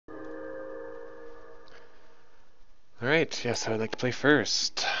Alright, yes, I'd like to play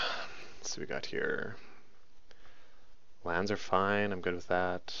first. Let's see what we got here. Lands are fine, I'm good with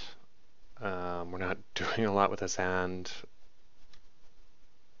that. We're not doing a lot with this hand.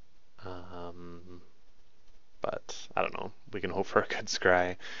 But I don't know, we can hope for a good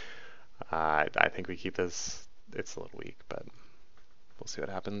scry. I think we keep this. It's a little weak, but we'll see what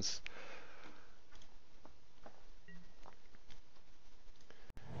happens.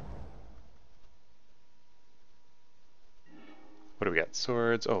 What do we got?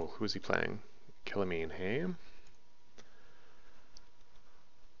 Swords. Oh, who's he playing? Kalemne, hey?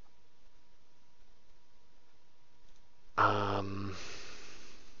 Um.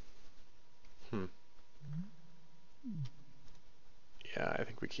 Yeah, I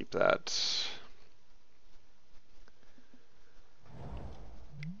think we keep that.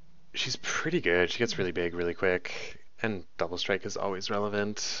 She's pretty good. She gets really big really quick. And double strike is always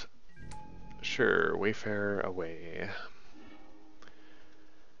relevant. Sure, Wayfarer away.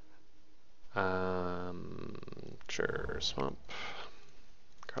 Sure, Swamp.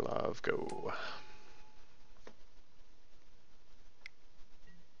 Karlov, go.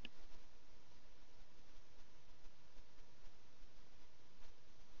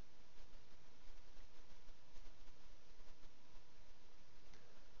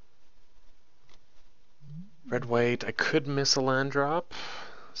 Red, white, I could miss a land drop.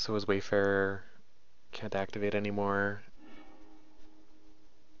 So is Wayfarer. Can't activate anymore.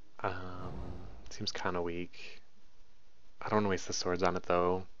 Seems kind of weak. I don't want to waste the swords on it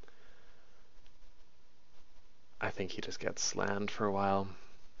though. I think he just gets land for a while.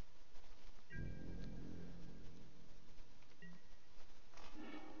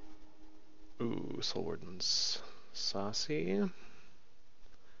 Ooh, Soul Warden's saucy.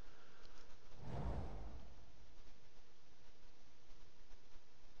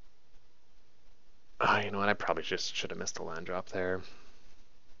 You know what? I probably just should have missed a land drop there.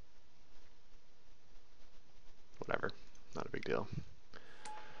 Whatever. Not a big deal.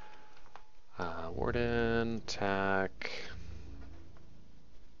 Warden, attack.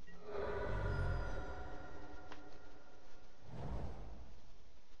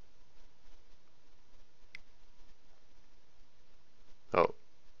 Oh,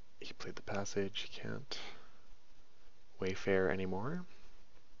 he played the passage. He can't Wayfare anymore.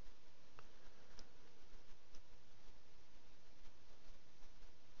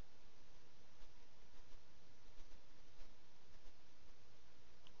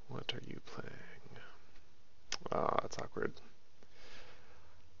 What are you playing? Oh, that's awkward.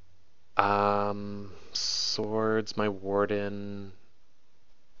 Swords, my Warden.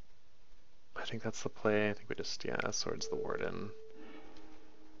 I think that's the play. I think we just, yeah, Swords the Warden.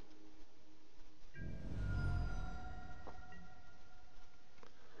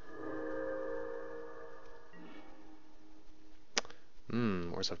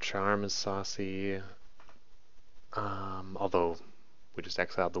 Wars of Charm is saucy. Although we just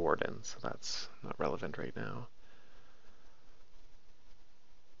exiled the Warden, so that's not relevant right now.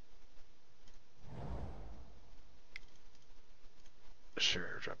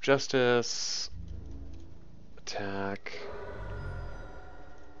 Sure, drop Justice. Attack.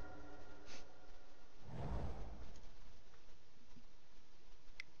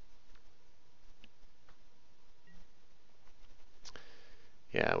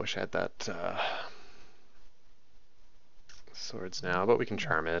 Yeah, I wish I had that swords now, but we can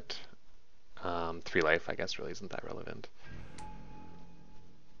charm it. 3 life, I guess, really isn't that relevant.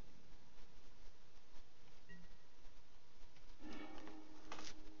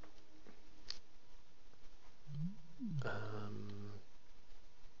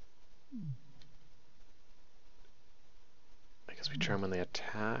 I guess we charm when they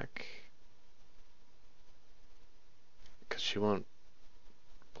attack. Because she won't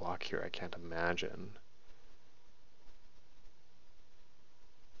block here, I can't imagine.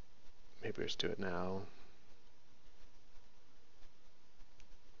 Maybe we just do it now.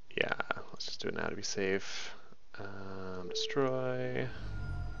 Yeah, let's just do it now to be safe. Destroy.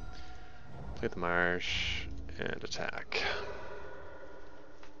 Play the marsh. And attack.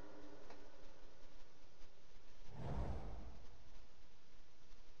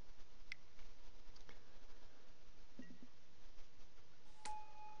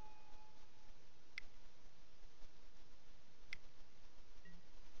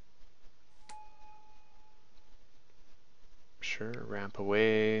 Sure, ramp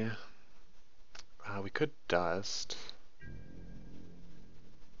away. We could dust.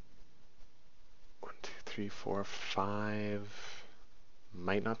 1, 2, 3, 4, 5.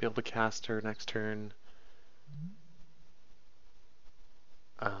 Might not be able to cast her next turn.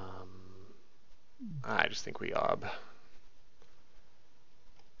 I just think we ob.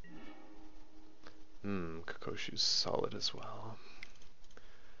 Kokoshu's solid as well.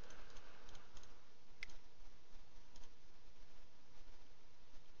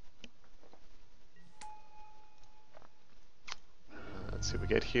 Let's see what we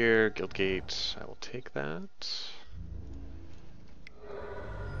get here. Guildgate, I will take that.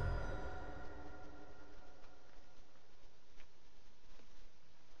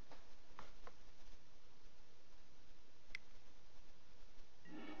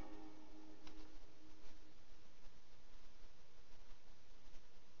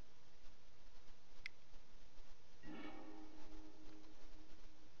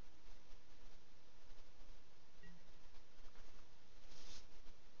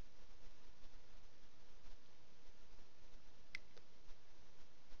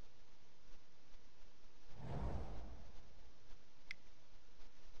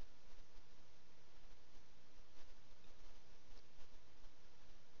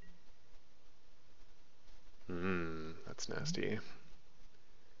 That's nasty.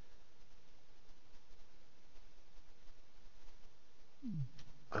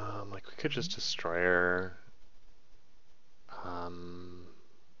 Like we could just destroy her.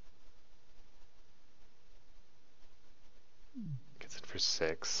 Gets in for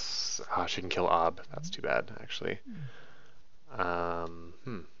 6. Ah, she can kill Ob. That's too bad, actually. Yeah,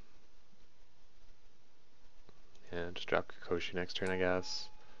 just drop Kokoshi next turn, I guess.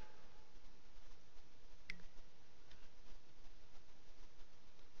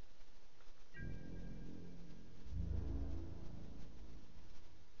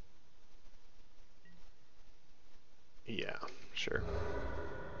 Yeah, sure.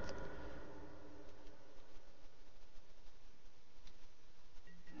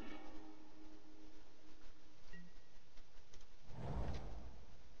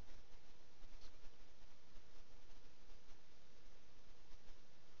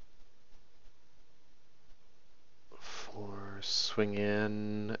 For swing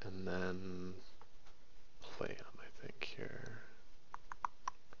in and then play him, I think, here.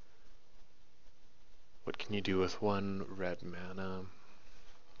 What can you do with 1 red mana?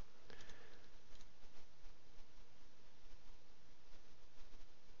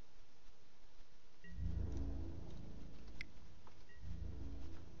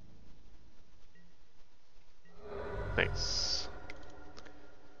 Nice.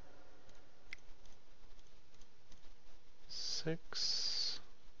 6.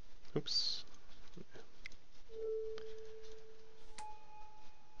 Oops.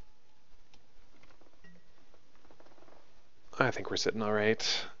 I think we're sitting all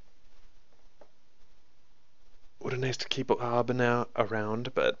right. Would have nice to keep Ob now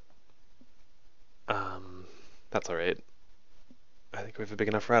around, but that's all right. I think we have a big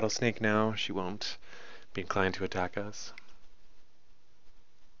enough rattlesnake now. She won't be inclined to attack us.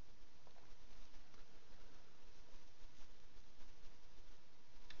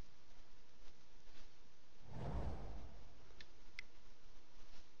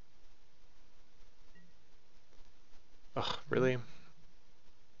 Ugh, really?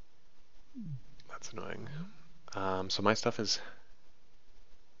 That's annoying. So my stuff is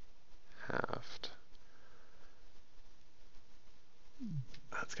halved.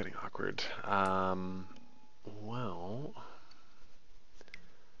 That's getting awkward. Well...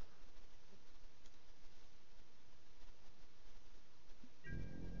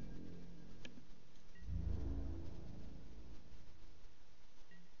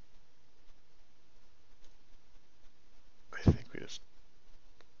 I think we just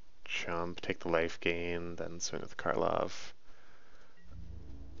jump, take the life gain, then swing with Karlov.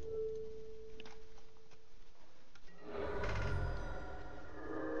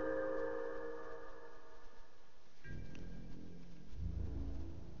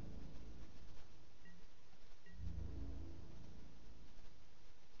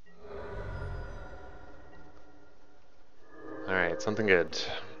 Alright, something good.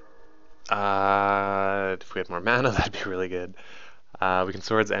 If we had more mana, that'd be really good. We can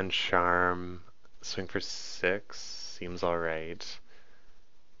Swords and Charm. Swing for 6. Seems alright.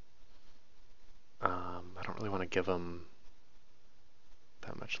 I don't really want to give him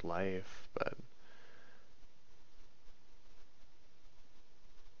that much life, but...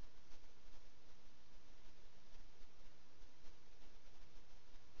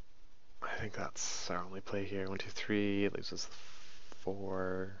 I think that's our only play here. 1, 2, 3. It leaves us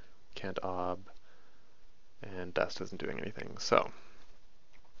 4. Can't Ob. And Dust isn't doing anything, so...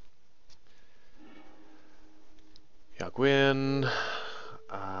 Yagwin.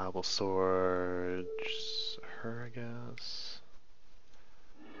 We'll Sword her, I guess.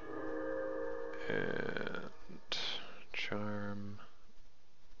 And Charm.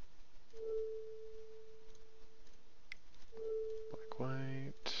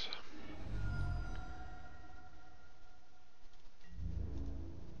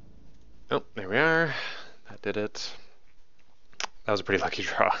 Oh, there we are. That did it. That was a pretty lucky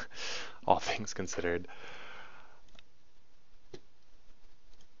draw, all things considered.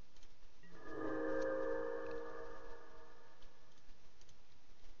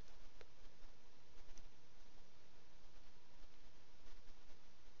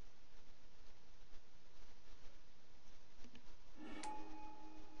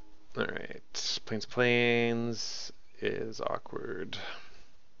 Alright, plains is awkward.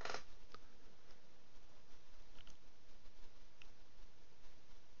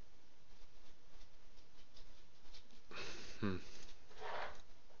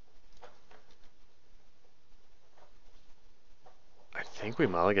 I think we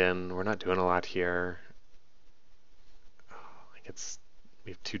mulligan. We're not doing a lot here. Like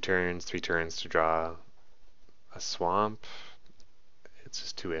we have 2 turns, 3 turns to draw a swamp. It's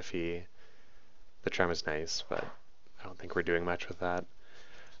just too iffy. The charm is nice, but I don't think we're doing much with that.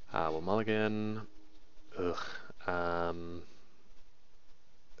 We'll mulligan. Ugh.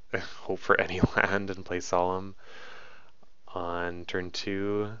 Hope for any land and play Solemn on turn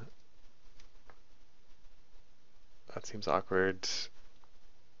 2. That seems awkward.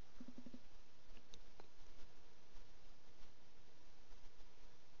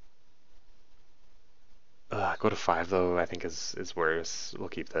 Go to 5 though, I think is worse. We'll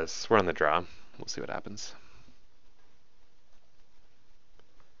keep this. We're on the draw. We'll see what happens.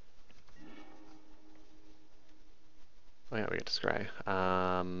 Oh yeah, we get to scry.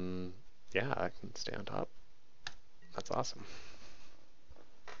 Yeah, I can stay on top. That's awesome.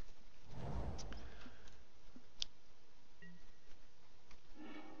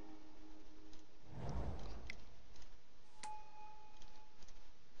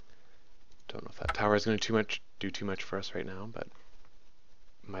 Don't know if that tower is going to do too much for us right now, but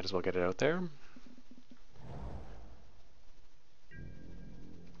might as well get it out there.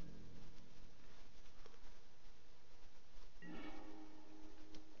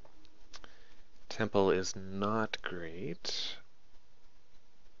 Temple is not great.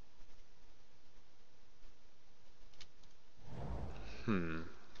 Do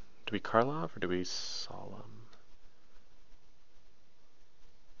we Karlov or do we Solemn?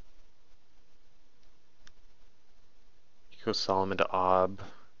 You go Solemn into Ob,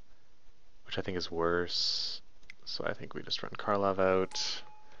 which I think is worse. So I think we just run Karlov out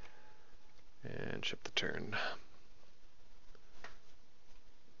and ship the turn.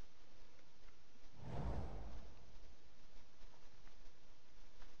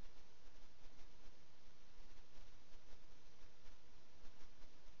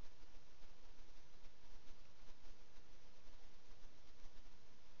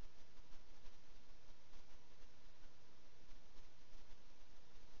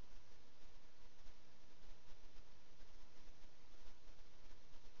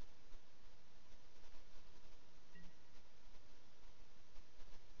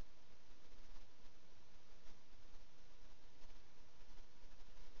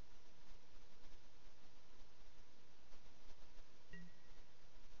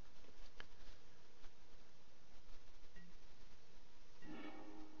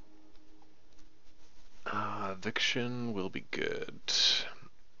 Eviction will be good.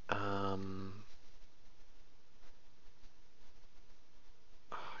 I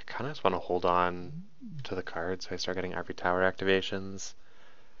kind of just want to hold on to the card so I start getting every tower activations.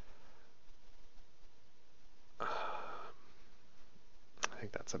 I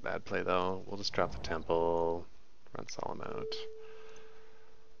think that's a bad play though. We'll just drop the temple, run Solemn out.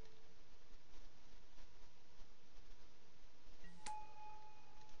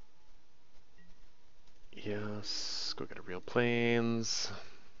 Yes, go get a real plains.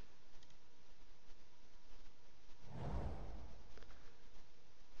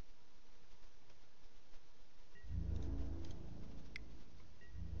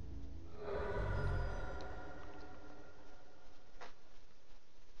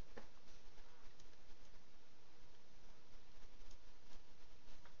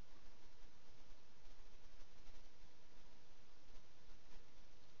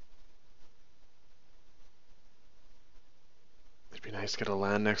 It'd be nice to get a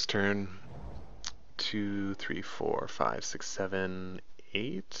land next turn. 2, 3, 4, 5, 6, 7,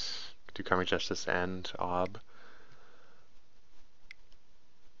 8. Do Karmic Justice and Ob.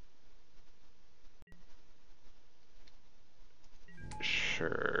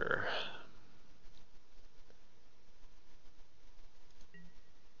 Sure.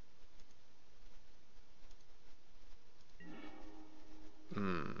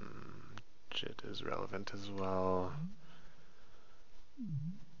 Jit is relevant as well.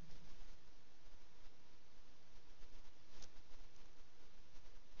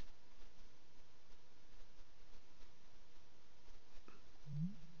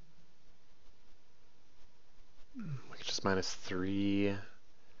 It's -3.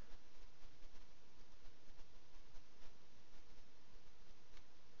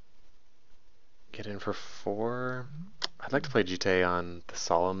 Get in for 4. I'd like to play GTA on the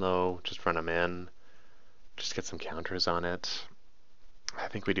Solemn though, just run him in. Just get some counters on it. I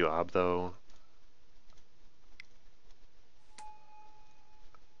think we do Ob though.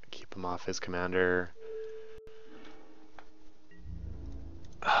 Keep him off his commander.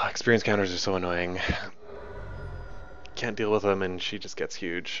 Experience counters are so annoying. Can't deal with them and she just gets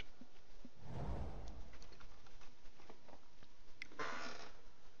huge.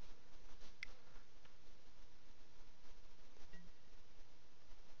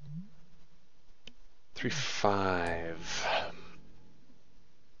 Three, 5.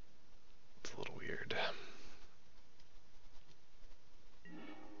 It's a little weird.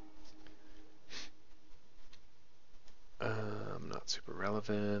 Not super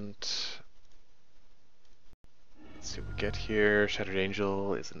relevant. Let's see what we get here. Shattered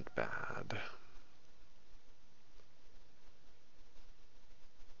Angel isn't bad.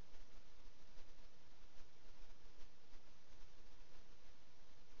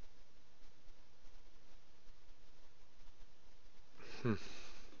 Could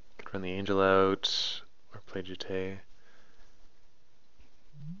run the Angel out or play Jete.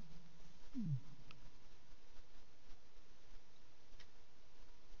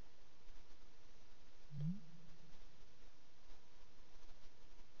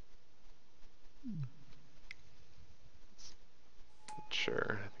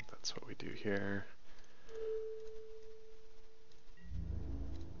 Sure, I think that's what we do here.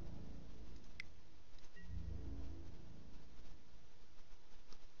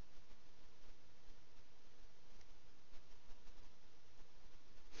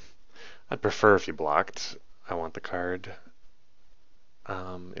 I'd prefer if you blocked. I want the card.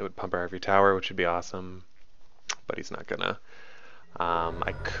 It would pump our every tower, which would be awesome, but he's not gonna.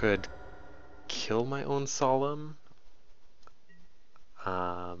 I could kill my own Solemn,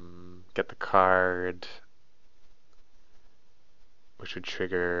 get the card, which would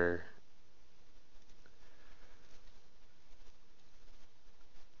trigger.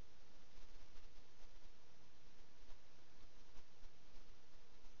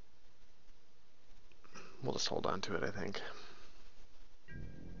 We'll just hold on to it, I think.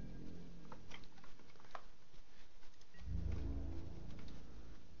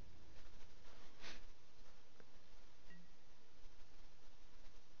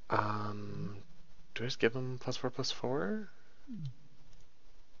 Do I just give him +4/+4?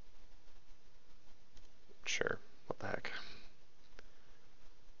 Sure, what the heck.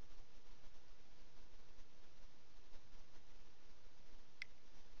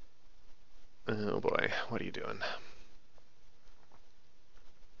 Oh boy, what are you doing?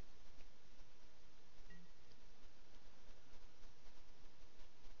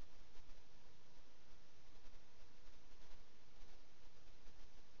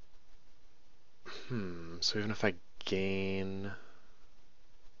 So even if I gain,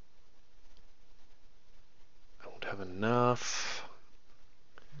 I won't have enough.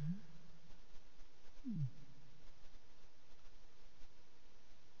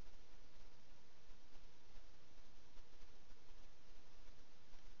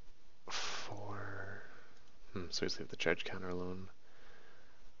 So we just leave the charge counter alone.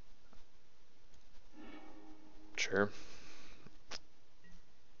 Sure.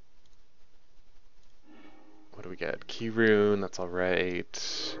 What do we get? Key rune, that's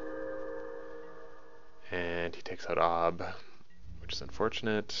alright. And he takes out Ob, which is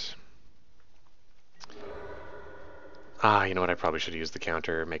unfortunate. You know what? I probably should use the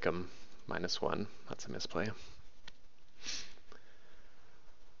counter, make him -1. That's a misplay.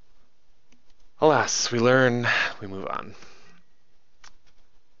 Alas, we learn, we move on.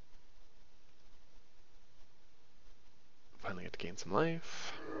 Finally get to gain some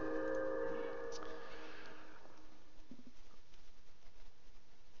life.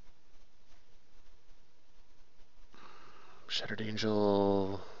 Shattered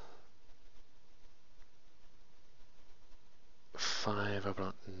Angel. 5,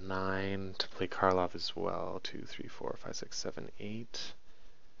 about 9 to play Karlov as well. 2, 3, 4, 5, 6, 7, 8.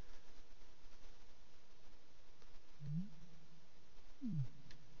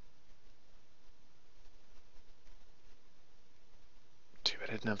 Too bad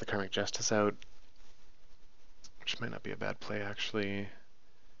I didn't have the Karmic Justice out, which might not be a bad play actually.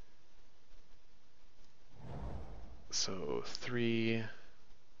 So 3,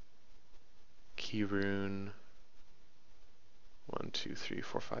 Key Rune, 1, 2, 3,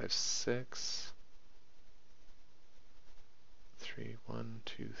 4, 5, 6. 3, 1,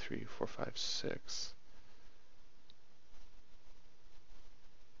 2, 3, 4, 5, 6.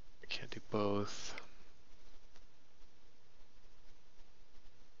 can't do both.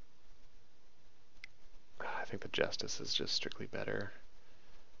 I think the Justice is just strictly better.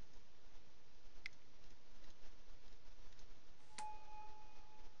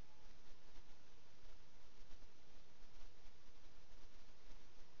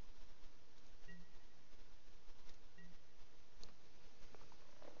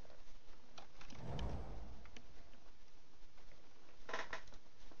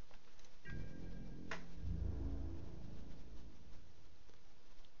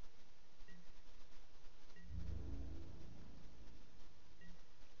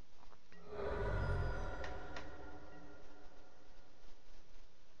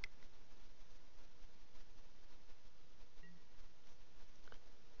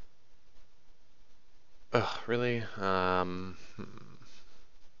 Ugh, really?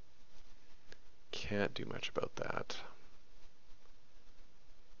 Can't do much about that.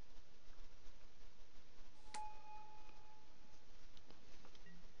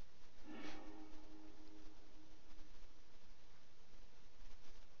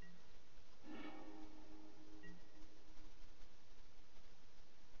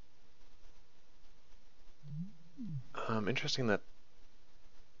 Interesting that...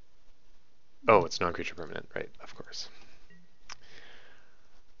 Oh, it's non-creature permanent, right, of course.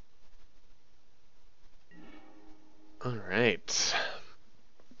 Alright.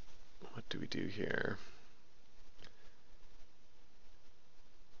 What do we do here?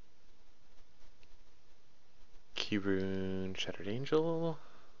 Keyrune, Shattered Angel.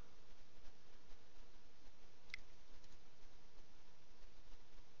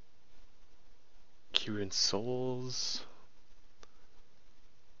 Keyrune Souls.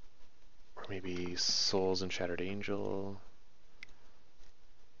 Or maybe Souls and Shattered Angel.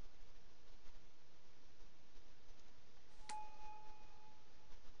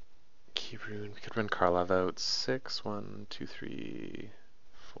 Keyrune, we could run Karlov out. 6, 1, 2, 3,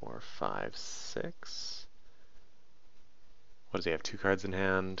 4, 5, 6. What does he have? 2 cards in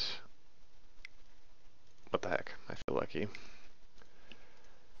hand. What the heck? I feel lucky.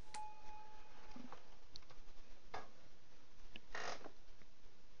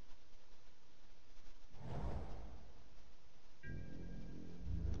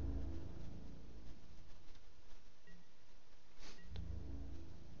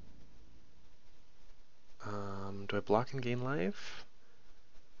 Do I block and gain life?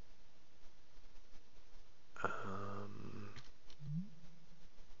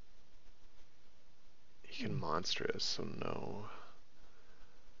 He can monstrous, so no.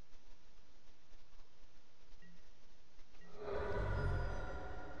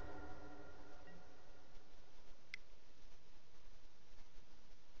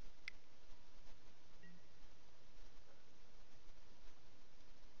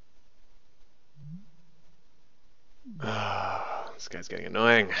 This guy's getting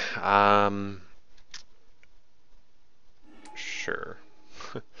annoying. Sure.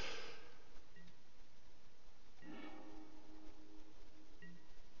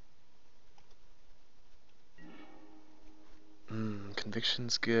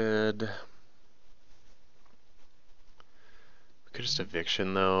 Conviction's good. We could just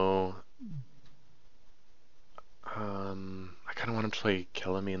eviction though. I kind of want him to play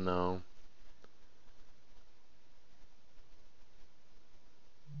Kalemne though.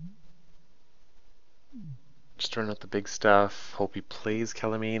 Just throwing out the big stuff. Hope he plays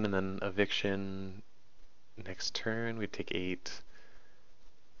Kalemne and then eviction next turn. We'd take 8.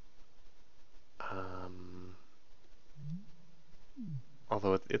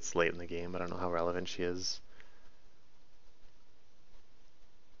 Although it's late in the game, I don't know how relevant she is.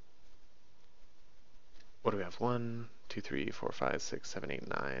 What do we have? 1, 2, 3, 4, 5, 6, 7,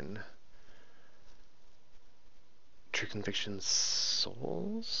 8, 9. True Conviction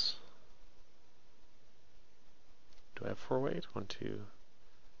Souls? Do I have 4 weight? 1, 2,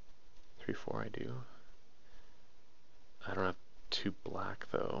 3, 4, I do. I don't have 2 black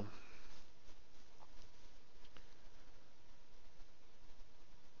though.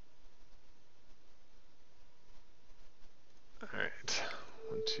 Alright.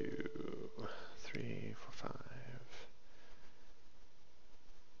 1, 2, 3, 4, 5.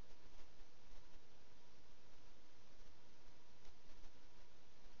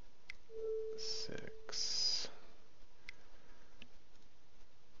 6.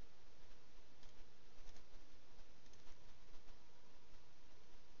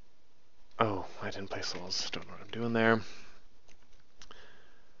 Oh, I didn't play Souls. Don't know what I'm doing there.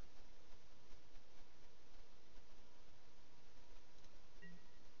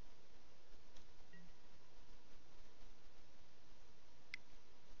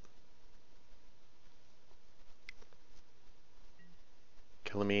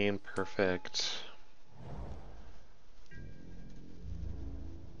 Kalemne, perfect.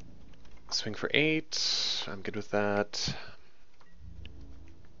 Swing for 8. I'm good with that.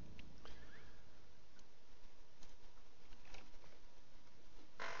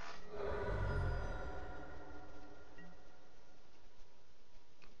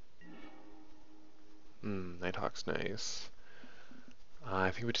 Nighthawk's nice. I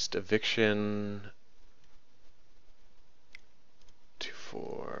think we just eviction.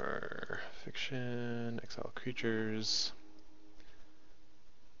 2/4. Fiction, exile creatures.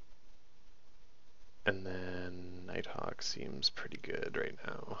 And then Nighthawk seems pretty good right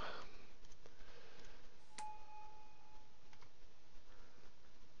now.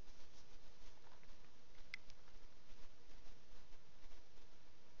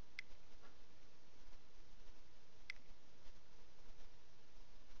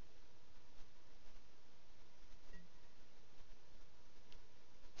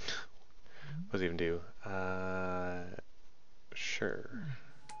 What does it even do? Sure.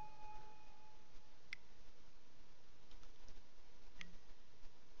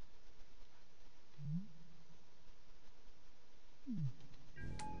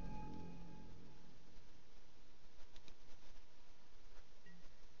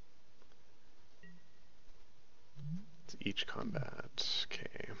 It's each combat.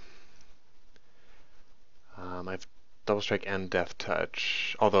 Okay. I've double strike and death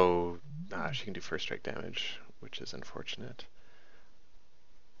touch, although she can do first strike damage, which is unfortunate.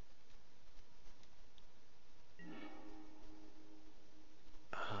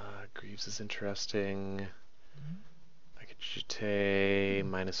 Greaves is interesting. I could Jite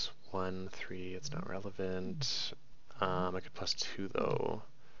 -1/3. It's not relevant. I could +2 though.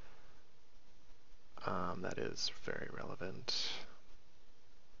 That is very relevant.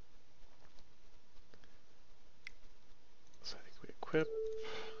 So I think we equip.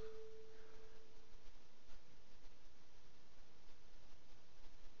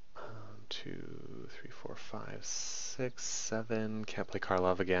 2, 3, 4, 5, 6, 7. Can't play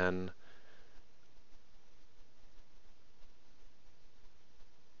Karlov again.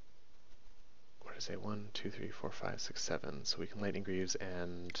 What did I say? 1, 2, 3, 4, 5, 6, 7. So we can Lightning Greaves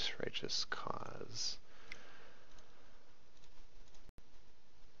and Righteous Cause.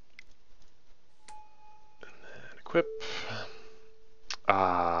 And then equip.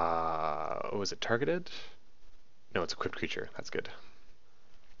 Was it targeted? No, it's equipped creature. That's good.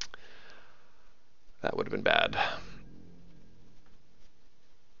 That would have been bad.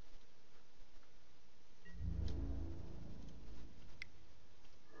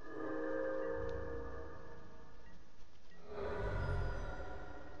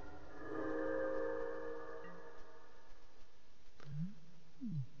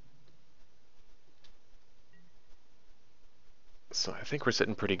 So I think we're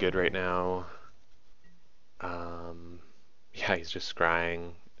sitting pretty good right now. Yeah, he's just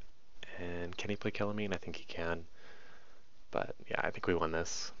scrying. And can he play Kalemne? I think he can. But yeah, I think we won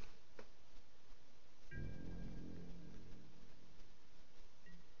this.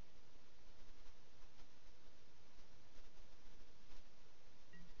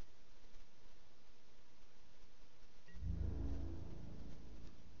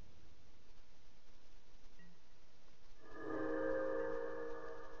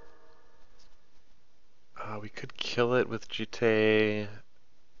 We could kill it with Jite.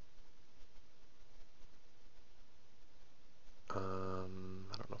 I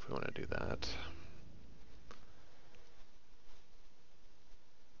don't know if we want to do that.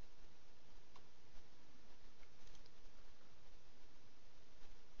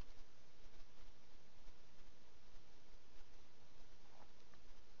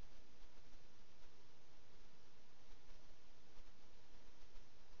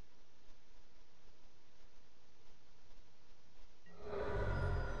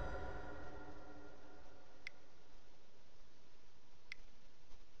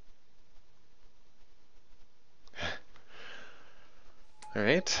 All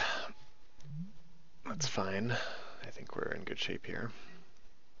right. That's fine. I think we're in good shape here.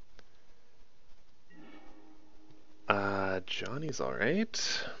 Johnny's all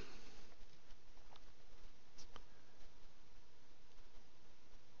right.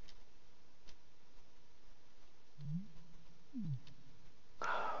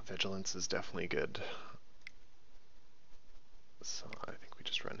 Vigilance is definitely good. So I think we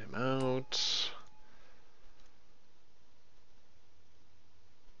just run him out.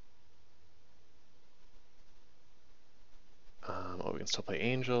 Oh, we can still play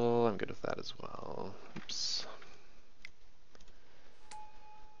Angel. I'm good with that as well. Oops.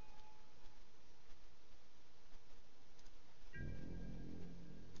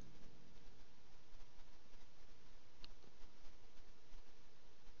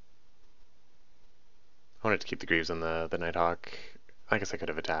 wanted to keep the Greaves and the Nighthawk. I guess I could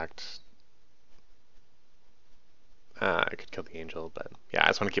have attacked. I could kill the Angel, but yeah, I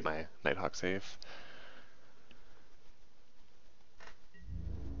just want to keep my Nighthawk safe.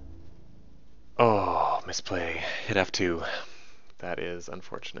 Oh, misplay. Hit F2. That is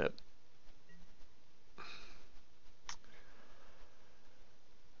unfortunate.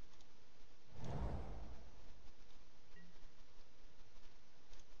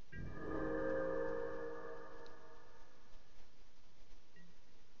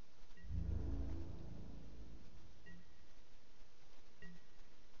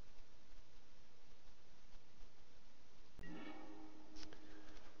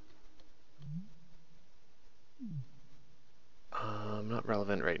 Not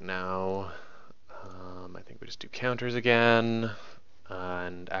relevant right now. I think we just do counters again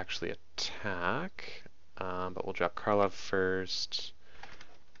and actually attack. But we'll drop Karlov first.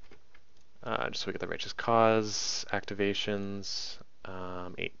 Just so we get the Righteous Cause activations.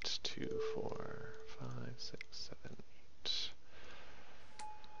 8, 2, 4, 5, 6, 7, 8.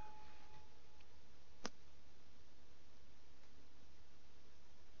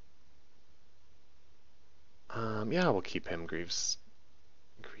 Yeah, we'll keep him Greaves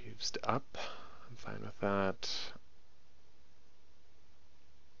up. I'm fine with that.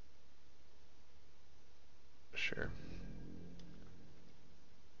 Sure.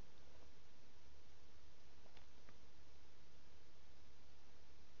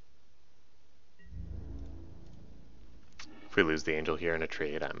 If we lose the Angel here in a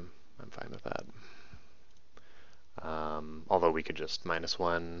trade, I'm fine with that. Although we could just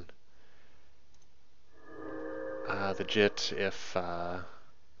 -1 the Jit if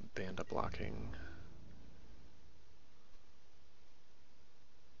they end up blocking.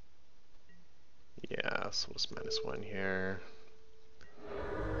 Yeah, so we'll just -1 here.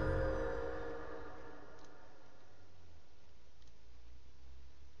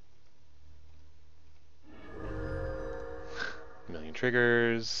 Million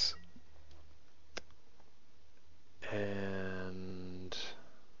triggers. And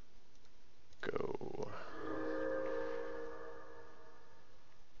go.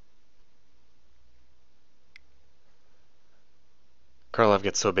 Karlov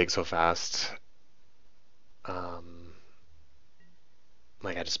gets so big so fast.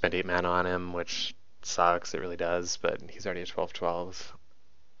 Like I just spent 8 mana on him, which sucks, it really does, but he's already at 12/12.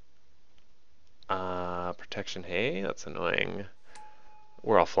 Protection, hey, that's annoying.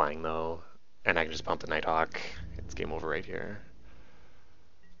 We're all flying though, and I can just bump the Nighthawk. It's game over right here.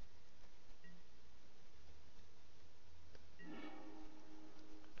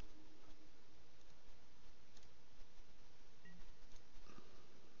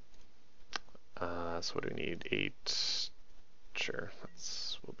 So what do we need? 8. Sure,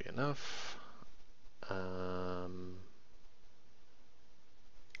 that will be enough.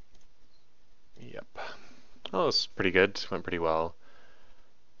 Yep. Oh, it's pretty good. Went pretty well.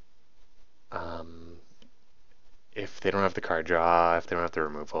 If they don't have the card draw, if they don't have the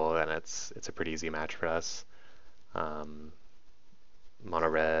removal, then it's a pretty easy match for us. Mono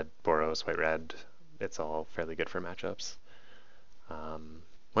red, Boros, white red, it's all fairly good for matchups.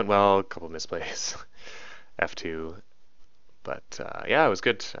 Went well, a couple misplays, F2, but yeah, it was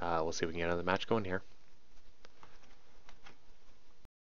good. We'll see if we can get another match going here.